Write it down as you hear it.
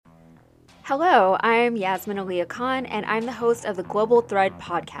Hello, I'm Yasmin Aaliyah Khan, and I'm the host of the Global Thread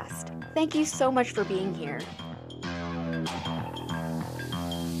podcast. Thank you so much for being here.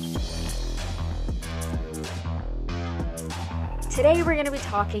 Today we're going to be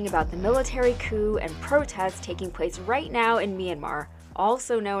talking about the military coup and protests taking place right now in Myanmar,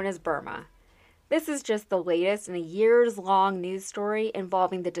 also known as Burma. This is just the latest in a years-long news story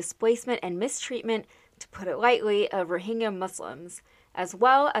involving the displacement and mistreatment, to put it lightly, of Rohingya Muslims, as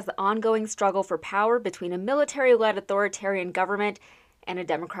well as the ongoing struggle for power between a military-led authoritarian government and a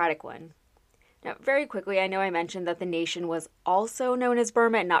democratic one. Now, very quickly, I know I mentioned that the nation was also known as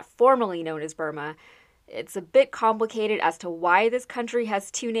Burma and not formally known as Burma. It's a bit complicated as to why this country has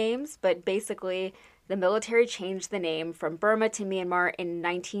two names, but basically, the military changed the name from Burma to Myanmar in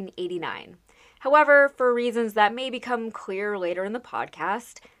 1989. However, for reasons that may become clear later in the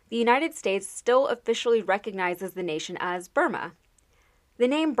podcast, the United States still officially recognizes the nation as Burma. The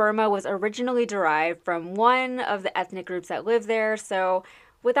name Burma was originally derived from one of the ethnic groups that live there, so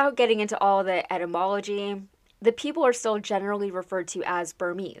without getting into all the etymology, the people are still generally referred to as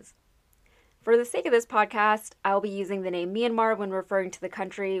Burmese. For the sake of this podcast, I'll be using the name Myanmar when referring to the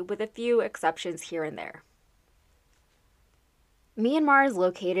country, with a few exceptions here and there. Myanmar is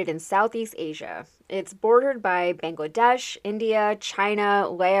located in Southeast Asia. It's bordered by Bangladesh, India, China,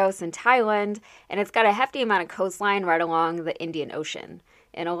 Laos, and Thailand, and it's got a hefty amount of coastline right along the Indian Ocean.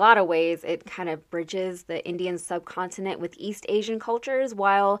 In a lot of ways, it kind of bridges the Indian subcontinent with East Asian cultures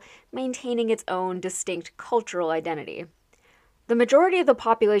while maintaining its own distinct cultural identity. The majority of the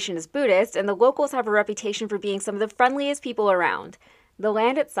population is Buddhist, and the locals have a reputation for being some of the friendliest people around. The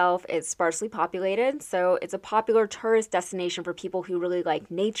land itself is sparsely populated, so it's a popular tourist destination for people who really like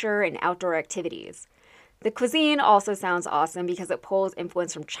nature and outdoor activities. The cuisine also sounds awesome because it pulls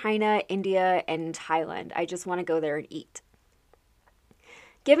influence from China, India, and Thailand. I just want to go there and eat.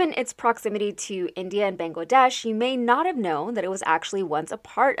 Given its proximity to India and Bangladesh, you may not have known that it was actually once a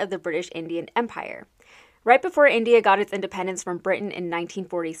part of the British Indian Empire. Right before India got its independence from Britain in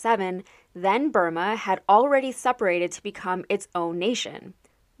 1947, then Burma had already separated to become its own nation.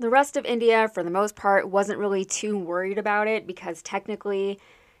 The rest of India, for the most part, wasn't really too worried about it because technically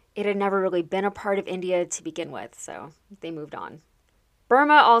it had never really been a part of India to begin with, so they moved on.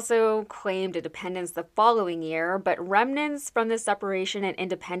 Burma also claimed independence the following year, but remnants from the separation and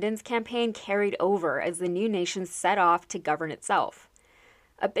independence campaign carried over as the new nation set off to govern itself.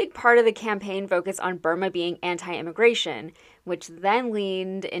 A big part of the campaign focused on Burma being anti-immigration, which then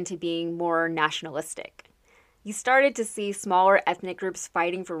leaned into being more nationalistic. You started to see smaller ethnic groups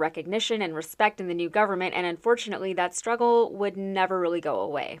fighting for recognition and respect in the new government, and unfortunately, that struggle would never really go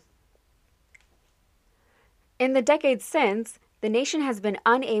away. In the decades since, the nation has been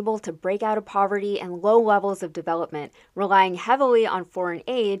unable to break out of poverty and low levels of development, relying heavily on foreign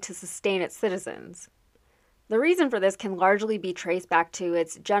aid to sustain its citizens. The reason for this can largely be traced back to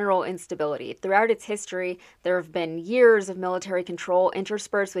its general instability. Throughout its history, there have been years of military control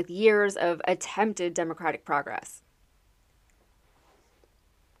interspersed with years of attempted democratic progress.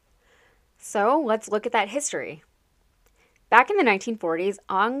 So let's look at that history. Back in the 1940s,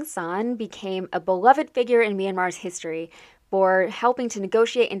 Aung San became a beloved figure in Myanmar's history for helping to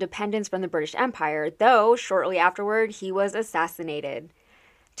negotiate independence from the British Empire, though shortly afterward he was assassinated.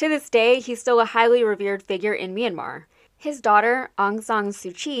 To this day, he's still a highly revered figure in Myanmar. His daughter, Aung San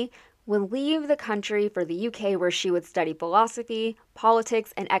Suu Kyi, would leave the country for the UK, where she would study philosophy,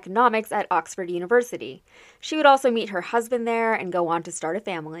 politics, and economics at Oxford University. She would also meet her husband there and go on to start a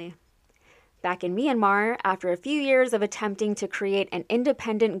family. Back in Myanmar, after a few years of attempting to create an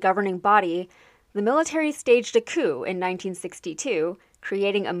independent governing body, the military staged a coup in 1962,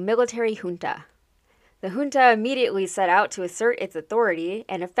 creating a military junta. The junta immediately set out to assert its authority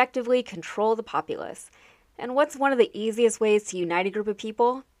and effectively control the populace. And what's one of the easiest ways to unite a group of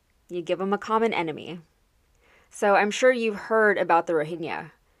people? You give them a common enemy. So I'm sure you've heard about the Rohingya.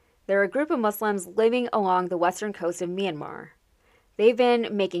 They're a group of Muslims living along the western coast of Myanmar. They've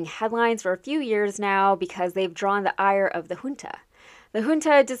been making headlines for a few years now because they've drawn the ire of the junta. The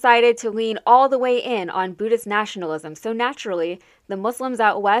junta decided to lean all the way in on Buddhist nationalism, so naturally, the Muslims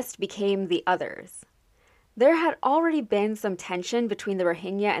out west became the others. There had already been some tension between the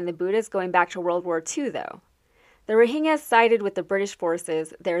Rohingya and the Buddhists going back to World War II, though. The Rohingya sided with the British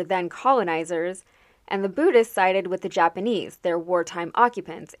forces, their then colonizers, and the Buddhists sided with the Japanese, their wartime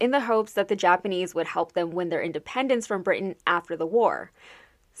occupants, in the hopes that the Japanese would help them win their independence from Britain after the war.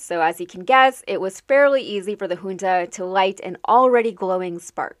 So as you can guess, it was fairly easy for the junta to light an already glowing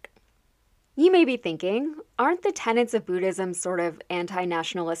spark. You may be thinking, aren't the tenets of Buddhism sort of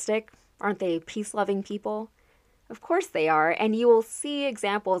anti-nationalistic? Aren't they peace-loving people? Of course they are, and you will see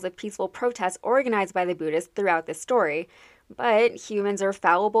examples of peaceful protests organized by the Buddhists throughout this story. But humans are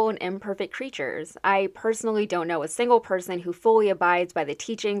fallible and imperfect creatures. I personally don't know a single person who fully abides by the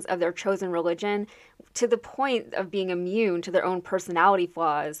teachings of their chosen religion to the point of being immune to their own personality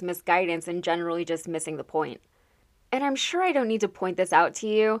flaws, misguidance, and generally just missing the point. And I'm sure I don't need to point this out to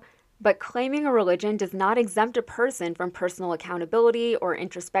you, but claiming a religion does not exempt a person from personal accountability or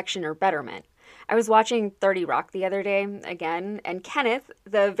introspection or betterment. I was watching 30 Rock the other day, again, and Kenneth,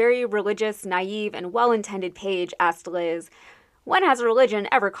 the very religious, naive, and well-intended Paige, asked Liz, "When has a religion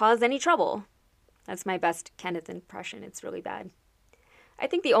ever caused any trouble?" That's my best Kenneth impression. It's really bad. I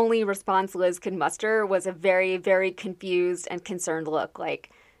think the only response Liz could muster was a very, very confused and concerned look, like,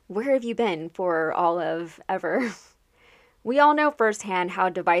 "Where have you been for all of ever?" We all know firsthand how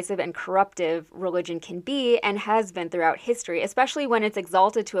divisive and corruptive religion can be and has been throughout history, especially when it's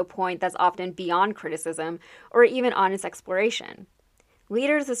exalted to a point that's often beyond criticism or even honest exploration.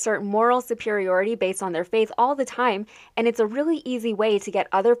 Leaders assert moral superiority based on their faith all the time, and it's a really easy way to get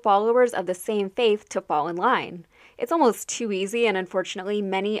other followers of the same faith to fall in line. It's almost too easy, and unfortunately,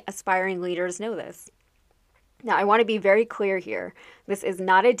 many aspiring leaders know this. Now, I want to be very clear here. This is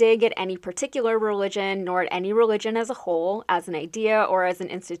not a dig at any particular religion, nor at any religion as a whole, as an idea, or as an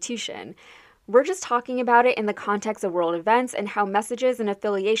institution. We're just talking about it in the context of world events and how messages and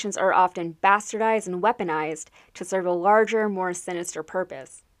affiliations are often bastardized and weaponized to serve a larger, more sinister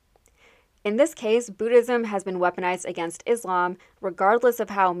purpose. In this case, Buddhism has been weaponized against Islam, regardless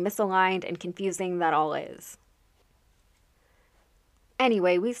of how misaligned and confusing that all is.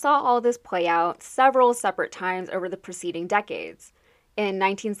 Anyway, we saw all this play out several separate times over the preceding decades. In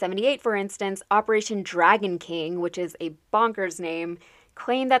 1978, for instance, Operation Dragon King, which is a bonkers name,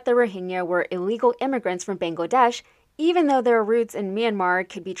 claimed that the Rohingya were illegal immigrants from Bangladesh, even though their roots in Myanmar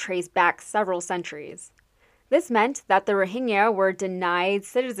could be traced back several centuries. This meant that the Rohingya were denied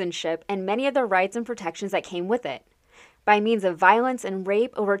citizenship and many of the rights and protections that came with it. By means of violence and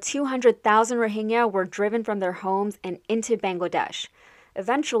rape, over 200,000 Rohingya were driven from their homes and into Bangladesh.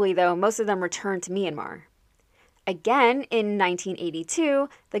 Eventually, though, most of them returned to Myanmar. Again, in 1982,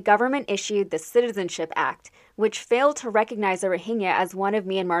 the government issued the Citizenship Act, which failed to recognize the Rohingya as one of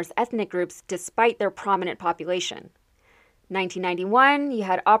Myanmar's ethnic groups despite their prominent population. 1991, you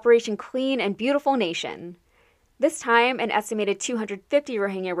had Operation Clean and Beautiful Nation. This time, an estimated 250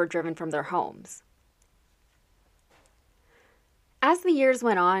 Rohingya were driven from their homes. As the years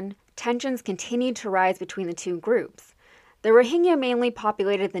went on, tensions continued to rise between the two groups. The Rohingya mainly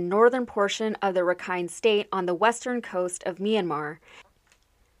populated the northern portion of the Rakhine State on the western coast of Myanmar,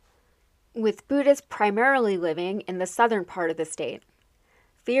 with Buddhists primarily living in the southern part of the state.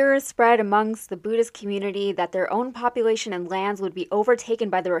 Fears spread amongst the Buddhist community that their own population and lands would be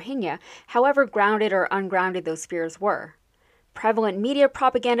overtaken by the Rohingya, however grounded or ungrounded those fears were. Prevalent media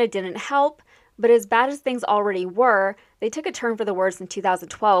propaganda didn't help, but as bad as things already were, they took a turn for the worse in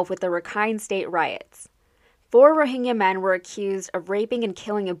 2012 with the Rakhine State riots. 4 Rohingya men were accused of raping and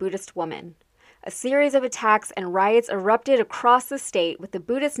killing a Buddhist woman. A series of attacks and riots erupted across the state, with the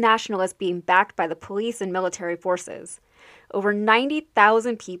Buddhist nationalists being backed by the police and military forces. Over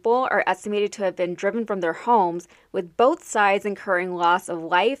 90,000 people are estimated to have been driven from their homes, with both sides incurring loss of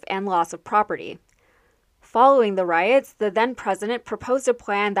life and loss of property. Following the riots, the then president proposed a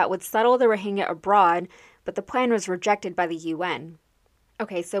plan that would settle the Rohingya abroad, but the plan was rejected by the UN.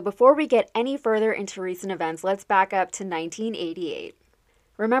 Okay, so before we get any further into recent events, let's back up to 1988.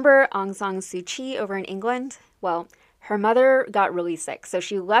 Remember Aung San Suu Kyi over in England? Well, her mother got really sick, so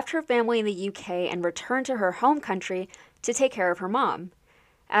she left her family in the UK and returned to her home country to take care of her mom.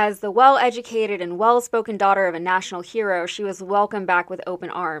 As the well-educated and well-spoken daughter of a national hero, she was welcomed back with open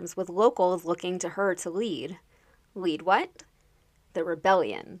arms, with locals looking to her to lead. Lead what? The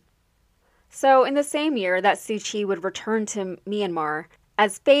rebellion. So in the same year that Suu Kyi would return to Myanmar,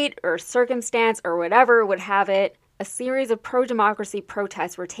 as fate or circumstance or whatever would have it, a series of pro-democracy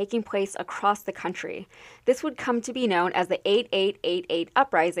protests were taking place across the country. This would come to be known as the 8888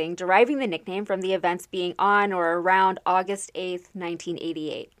 Uprising, deriving the nickname from the events being on or around August 8,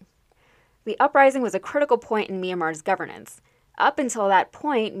 1988. The uprising was a critical point in Myanmar's governance. Up until that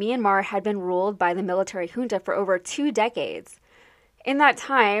point, Myanmar had been ruled by the military junta for over 2 decades. In that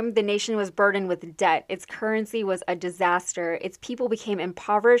time, the nation was burdened with debt, its currency was a disaster, its people became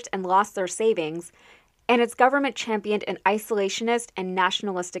impoverished and lost their savings, and its government championed an isolationist and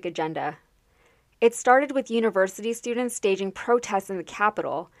nationalistic agenda. It started with university students staging protests in the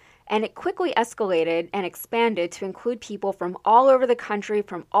capital, and it quickly escalated and expanded to include people from all over the country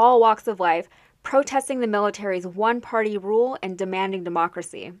from all walks of life, protesting the military's one-party rule and demanding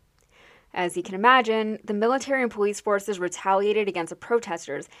democracy. As you can imagine, the military and police forces retaliated against the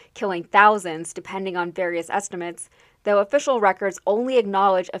protesters, killing thousands depending on various estimates, though official records only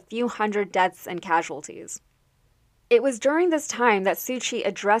acknowledge a few hundred deaths and casualties. It was during this time that Suu Kyi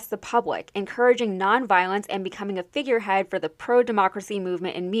addressed the public, encouraging nonviolence and becoming a figurehead for the pro-democracy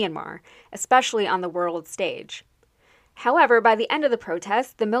movement in Myanmar, especially on the world stage. However, by the end of the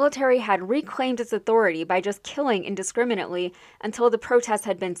protests, the military had reclaimed its authority by just killing indiscriminately until the protests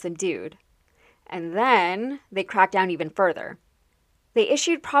had been subdued. And then they cracked down even further. They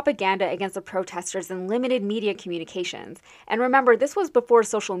issued propaganda against the protesters and limited media communications. And remember, this was before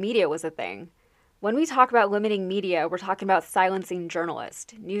social media was a thing. When we talk about limiting media, we're talking about silencing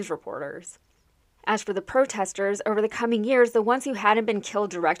journalists, news reporters. As for the protesters, over the coming years, the ones who hadn't been killed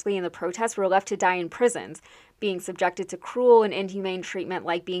directly in the protests were left to die in prisons, being subjected to cruel and inhumane treatment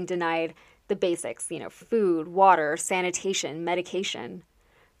like being denied the basics, food, water, sanitation, medication.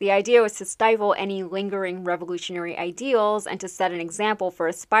 The idea was to stifle any lingering revolutionary ideals and to set an example for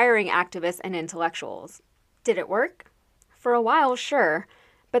aspiring activists and intellectuals. Did it work? For a while, sure.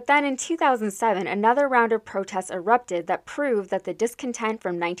 But then in 2007, another round of protests erupted that proved that the discontent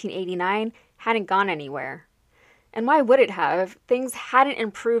from 1989 hadn't gone anywhere. And why would it have? Things hadn't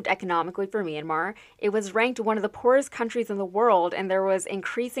improved economically for Myanmar. It was ranked one of the poorest countries in the world, and there was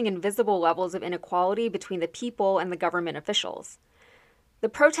increasing invisible levels of inequality between the people and the government officials. The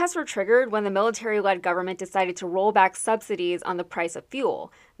protests were triggered when the military-led government decided to roll back subsidies on the price of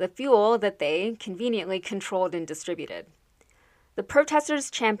fuel, the fuel that they conveniently controlled and distributed. The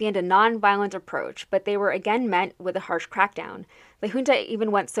protesters championed a non-violent approach, but they were again met with a harsh crackdown. The junta even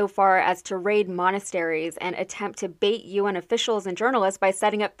went so far as to raid monasteries and attempt to bait UN officials and journalists by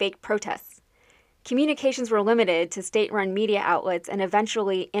setting up fake protests. Communications were limited to state-run media outlets, and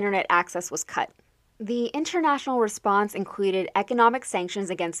eventually internet access was cut. The international response included economic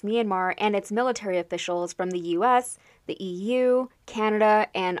sanctions against Myanmar and its military officials from the US, the EU, Canada,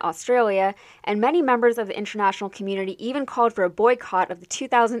 and Australia, and many members of the international community even called for a boycott of the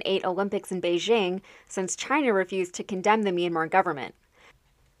 2008 Olympics in Beijing, since China refused to condemn the Myanmar government.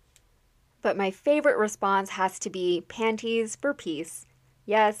 But my favorite response has to be panties for peace.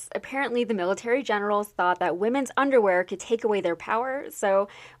 Yes, apparently the military generals thought that women's underwear could take away their power, so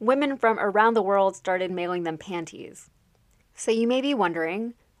women from around the world started mailing them panties. So you may be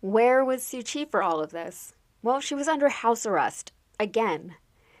wondering, where was Suu Kyi for all of this? Well, she was under house arrest, again.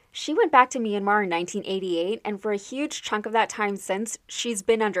 She went back to Myanmar in 1988, and for a huge chunk of that time since, she's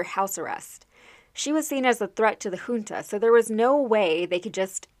been under house arrest. She was seen as a threat to the junta, so there was no way they could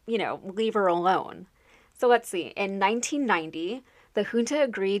just, leave her alone. So let's see, in 1990, the junta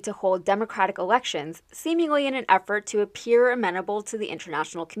agreed to hold democratic elections, seemingly in an effort to appear amenable to the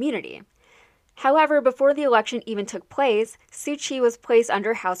international community. However, before the election even took place, Suu Kyi was placed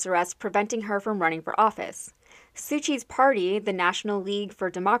under house arrest, preventing her from running for office. Suu Kyi's party, the National League for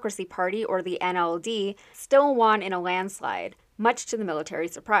Democracy Party, or the NLD, still won in a landslide, much to the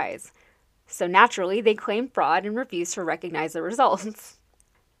military's surprise. So naturally, they claimed fraud and refused to recognize the results.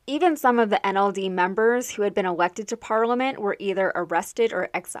 Even some of the NLD members who had been elected to parliament were either arrested or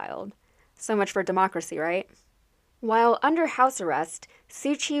exiled. So much for democracy, right? While under house arrest,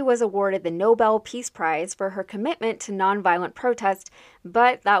 Suu Kyi was awarded the Nobel Peace Prize for her commitment to nonviolent protest,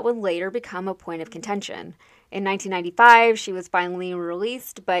 but that would later become a point of contention. In 1995, she was finally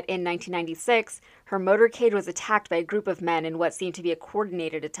released, but in 1996, her motorcade was attacked by a group of men in what seemed to be a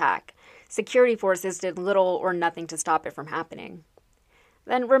coordinated attack. Security forces did little or nothing to stop it from happening.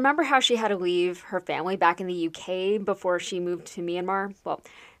 Then remember how she had to leave her family back in the UK before she moved to Myanmar? Well,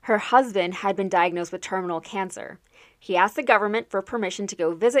 her husband had been diagnosed with terminal cancer. He asked the government for permission to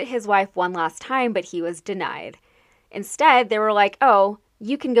go visit his wife one last time, but he was denied. Instead, they were like, oh,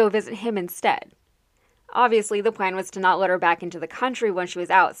 you can go visit him instead. Obviously, the plan was to not let her back into the country when she was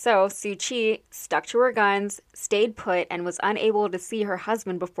out, so Suu Kyi stuck to her guns, stayed put, and was unable to see her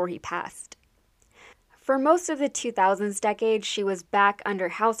husband before he passed. For most of the 2000s decade, she was back under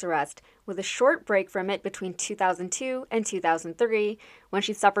house arrest, with a short break from it between 2002 and 2003, when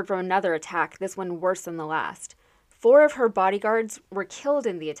she suffered from another attack, this one worse than the last. 4 of her bodyguards were killed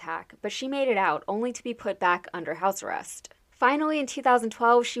in the attack, but she made it out, only to be put back under house arrest. Finally, in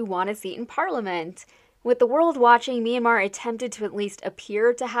 2012, she won a seat in parliament. With the world watching, Myanmar attempted to at least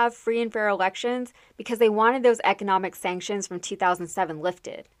appear to have free and fair elections because they wanted those economic sanctions from 2007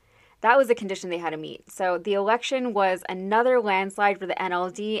 lifted. That was the condition they had to meet. So the election was another landslide for the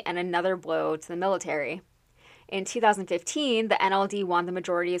NLD and another blow to the military. In 2015, the NLD won the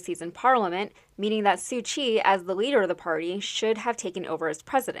majority of seats in parliament, meaning that Suu Kyi, as the leader of the party, should have taken over as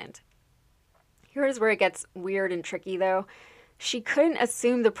president. Here's where it gets weird and tricky, though. She couldn't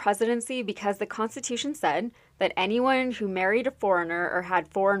assume the presidency because the Constitution said that anyone who married a foreigner or had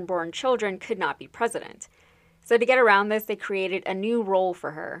foreign-born children could not be president. So to get around this, they created a new role for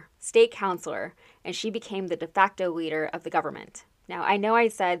her, state counselor, and she became the de facto leader of the government. Now, I know I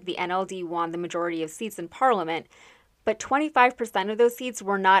said the NLD won the majority of seats in parliament, but 25% of those seats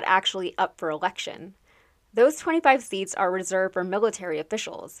were not actually up for election. Those 25 seats are reserved for military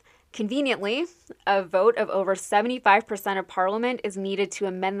officials. Conveniently, a vote of over 75% of parliament is needed to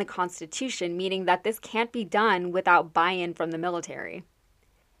amend the Constitution, meaning that this can't be done without buy-in from the military.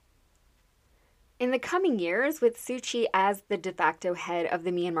 In the coming years, with Suu Kyi as the de facto head of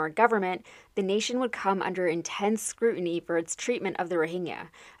the Myanmar government, the nation would come under intense scrutiny for its treatment of the Rohingya.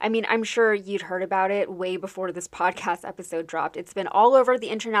 I mean, I'm sure you'd heard about it way before this podcast episode dropped. It's been all over the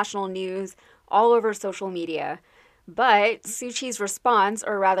international news, all over social media. But Suu Kyi's response,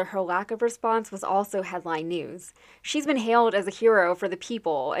 or rather her lack of response, was also headline news. She's been hailed as a hero for the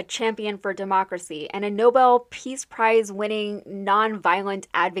people, a champion for democracy, and a Nobel Peace Prize winning nonviolent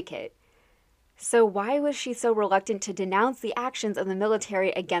advocate. So why was she so reluctant to denounce the actions of the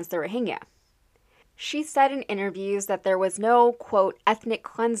military against the Rohingya? She said in interviews that there was no, quote, ethnic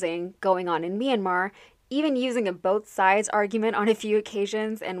cleansing going on in Myanmar, even using a both sides argument on a few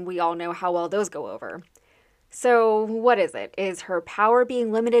occasions, and we all know how well those go over. So what is it? Is her power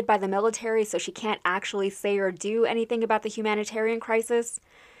being limited by the military so she can't actually say or do anything about the humanitarian crisis?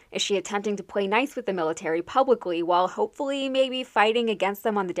 Is she attempting to play nice with the military publicly while hopefully maybe fighting against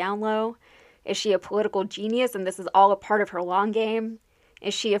them on the down low? Is she a political genius and this is all a part of her long game?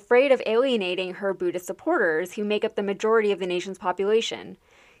 Is she afraid of alienating her Buddhist supporters who make up the majority of the nation's population?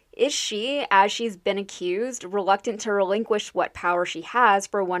 Is she, as she's been accused, reluctant to relinquish what power she has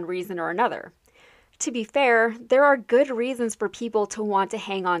for one reason or another? To be fair, there are good reasons for people to want to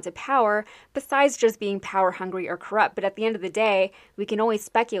hang on to power besides just being power hungry or corrupt, but at the end of the day, we can only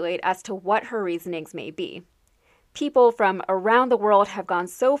speculate as to what her reasonings may be. People from around the world have gone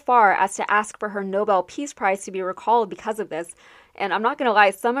so far as to ask for her Nobel Peace Prize to be recalled because of this. And I'm not going to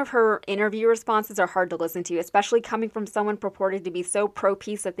lie, some of her interview responses are hard to listen to, especially coming from someone purported to be so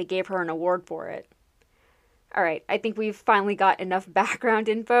pro-peace that they gave her an award for it. All right, I think we've finally got enough background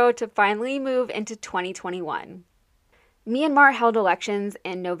info to finally move into 2021. Myanmar held elections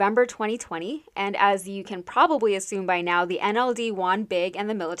in November 2020, and as you can probably assume by now, the NLD won big and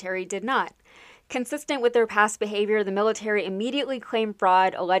the military did not. Consistent with their past behavior, the military immediately claimed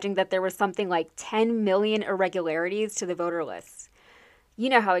fraud, alleging that there was something like 10 million irregularities to the voter lists. You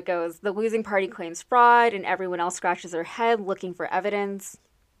know how it goes. The losing party claims fraud, and everyone else scratches their head looking for evidence,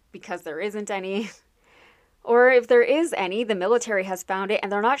 because there isn't any. Or if there is any, the military has found it,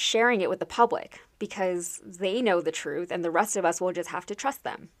 and they're not sharing it with the public, because they know the truth, and the rest of us will just have to trust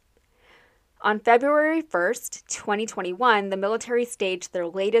them. On February 1st, 2021, the military staged their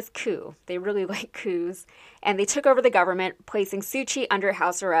latest coup. They really like coups. And they took over the government, placing Suu Kyi under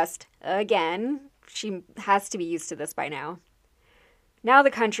house arrest again. She has to be used to this by now. Now the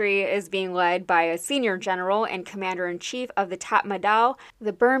country is being led by a senior general and commander-in-chief of the Tatmadaw,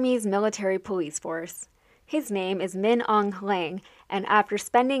 the Burmese military police force. His name is Min Aung Hlaing, and after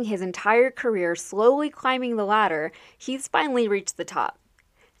spending his entire career slowly climbing the ladder, he's finally reached the top.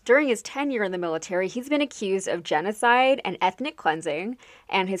 During his tenure in the military, he's been accused of genocide and ethnic cleansing,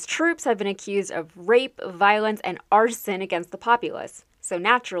 and his troops have been accused of rape, violence, and arson against the populace. So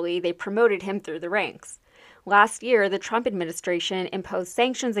naturally, they promoted him through the ranks. Last year, the Trump administration imposed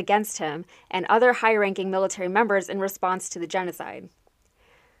sanctions against him and other high-ranking military members in response to the genocide.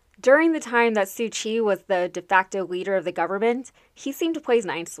 During the time that Suu Kyi was the de facto leader of the government, he seemed to play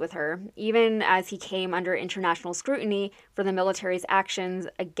nice with her, even as he came under international scrutiny for the military's actions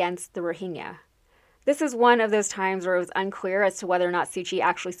against the Rohingya. This is one of those times where it was unclear as to whether or not Suu Kyi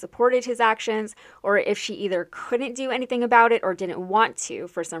actually supported his actions, or if she either couldn't do anything about it or didn't want to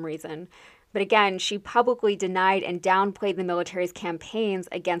for some reason. But again, she publicly denied and downplayed the military's campaigns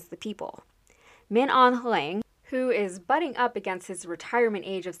against the people. Min Aung Hlaing, who is butting up against his retirement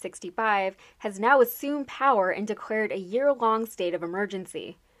age of 65, has now assumed power and declared a year-long state of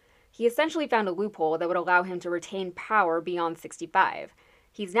emergency. He essentially found a loophole that would allow him to retain power beyond 65.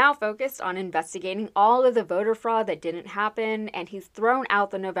 He's now focused on investigating all of the voter fraud that didn't happen, and he's thrown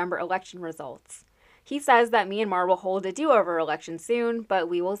out the November election results. He says that Myanmar will hold a do-over election soon, but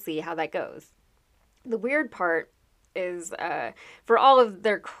we will see how that goes. The weird part is, for all of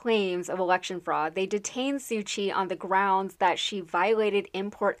their claims of election fraud, they detained Suu Kyi on the grounds that she violated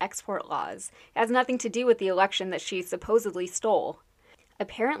import-export laws. It has nothing to do with the election that she supposedly stole.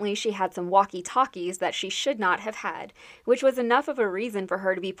 Apparently, she had some walkie-talkies that she should not have had, which was enough of a reason for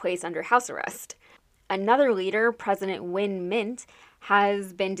her to be placed under house arrest. Another leader, President Win Myint,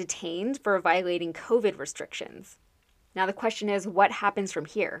 has been detained for violating COVID restrictions. Now the question is, what happens from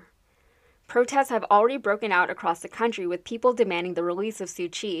here? Protests have already broken out across the country with people demanding the release of Suu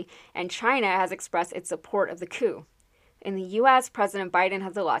Kyi, and China has expressed its support of the coup. In the U.S., President Biden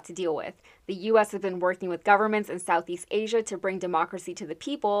has a lot to deal with. The U.S. has been working with governments in Southeast Asia to bring democracy to the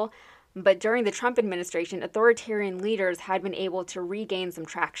people, but during the Trump administration, authoritarian leaders had been able to regain some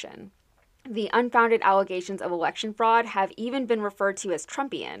traction. The unfounded allegations of election fraud have even been referred to as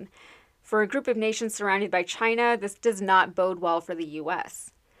Trumpian. For a group of nations surrounded by China, this does not bode well for the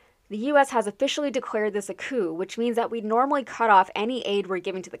U.S. The U.S. has officially declared this a coup, which means that we'd normally cut off any aid we're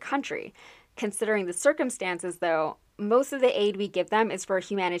giving to the country. Considering the circumstances, though, most of the aid we give them is for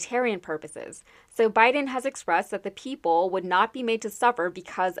humanitarian purposes. So Biden has expressed that the people would not be made to suffer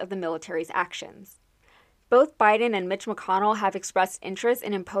because of the military's actions. Both Biden and Mitch McConnell have expressed interest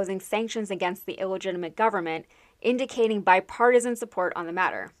in imposing sanctions against the illegitimate government, indicating bipartisan support on the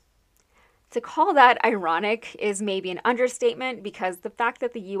matter. To call that ironic is maybe an understatement, because the fact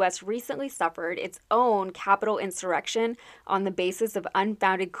that the U.S. recently suffered its own Capitol insurrection on the basis of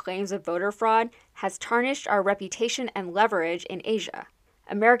unfounded claims of voter fraud has tarnished our reputation and leverage in Asia.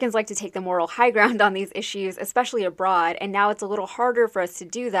 Americans like to take the moral high ground on these issues, especially abroad, and now it's a little harder for us to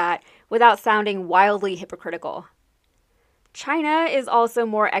do that without sounding wildly hypocritical. China is also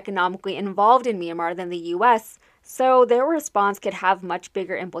more economically involved in Myanmar than the U.S., so their response could have much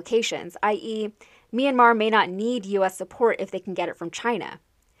bigger implications, i.e., Myanmar may not need U.S. support if they can get it from China.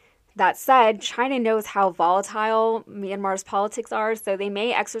 That said, China knows how volatile Myanmar's politics are, so they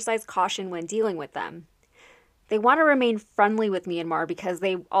may exercise caution when dealing with them. They want to remain friendly with Myanmar because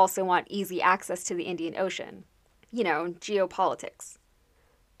they also want easy access to the Indian Ocean. You know, geopolitics.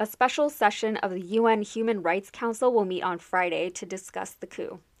 A special session of the UN Human Rights Council will meet on Friday to discuss the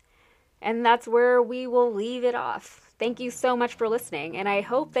coup. And that's where we will leave it off. Thank you so much for listening, and I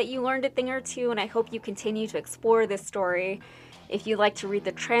hope that you learned a thing or two, and I hope you continue to explore this story. If you'd like to read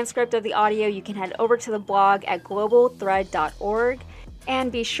the transcript of the audio, you can head over to the blog at globalthread.org,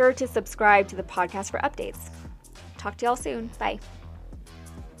 and be sure to subscribe to the podcast for updates. Talk to y'all soon. Bye.